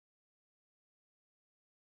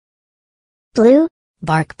Blue?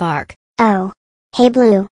 Bark bark. Oh. Hey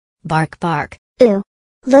Blue. Bark bark. Ooh.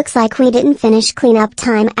 Looks like we didn't finish cleanup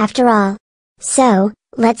time after all. So,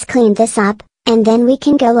 let's clean this up, and then we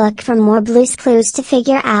can go look for more Blue's Clues to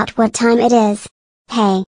figure out what time it is.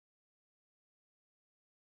 Hey.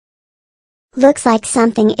 Looks like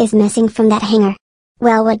something is missing from that hanger.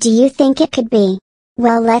 Well, what do you think it could be?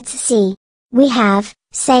 Well, let's see. We have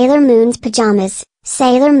Sailor Moon's pajamas,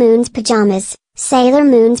 Sailor Moon's pajamas, Sailor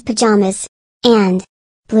Moon's pajamas, and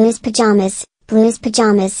Blue's pajamas, Blue's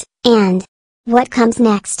pajamas, and what comes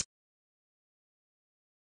next?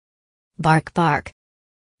 Bark bark.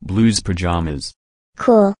 Blue's pajamas.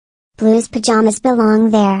 Cool. Blue's pajamas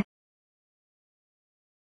belong there.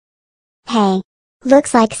 Hey.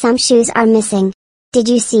 Looks like some shoes are missing. Did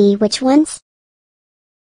you see which ones?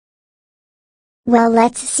 Well,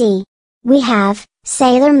 let's see. We have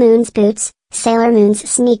Sailor Moon's boots, Sailor Moon's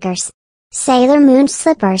sneakers, Sailor Moon's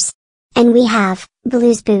slippers, and we have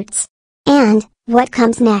Blue's boots. And what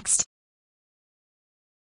comes next?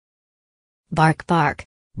 Bark bark.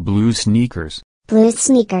 Blue's sneakers. Blue's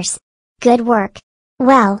sneakers. Good work.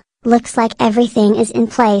 Well, looks like everything is in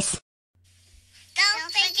place.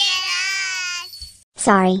 Don't forget us!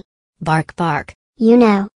 Sorry. Bark bark. You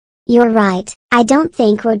know. You're right, I don't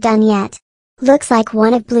think we're done yet. Looks like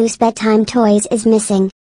one of Blue's bedtime toys is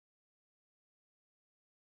missing.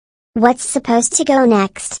 What's supposed to go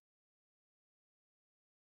next?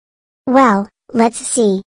 Well, let's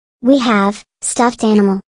see. We have stuffed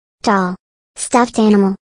animal, doll, stuffed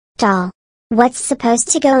animal, doll. What's supposed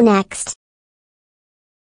to go next?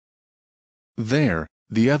 There,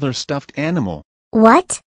 the other stuffed animal.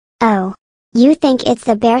 What? Oh. You think it's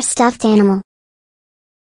the bear stuffed animal?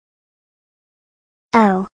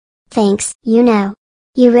 Oh. Thanks, you know.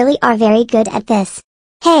 You really are very good at this.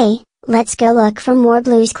 Hey, let's go look for more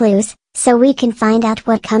Blue's Clues, so we can find out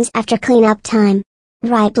what comes after cleanup time.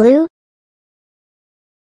 Right, Blue?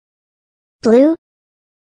 Blue?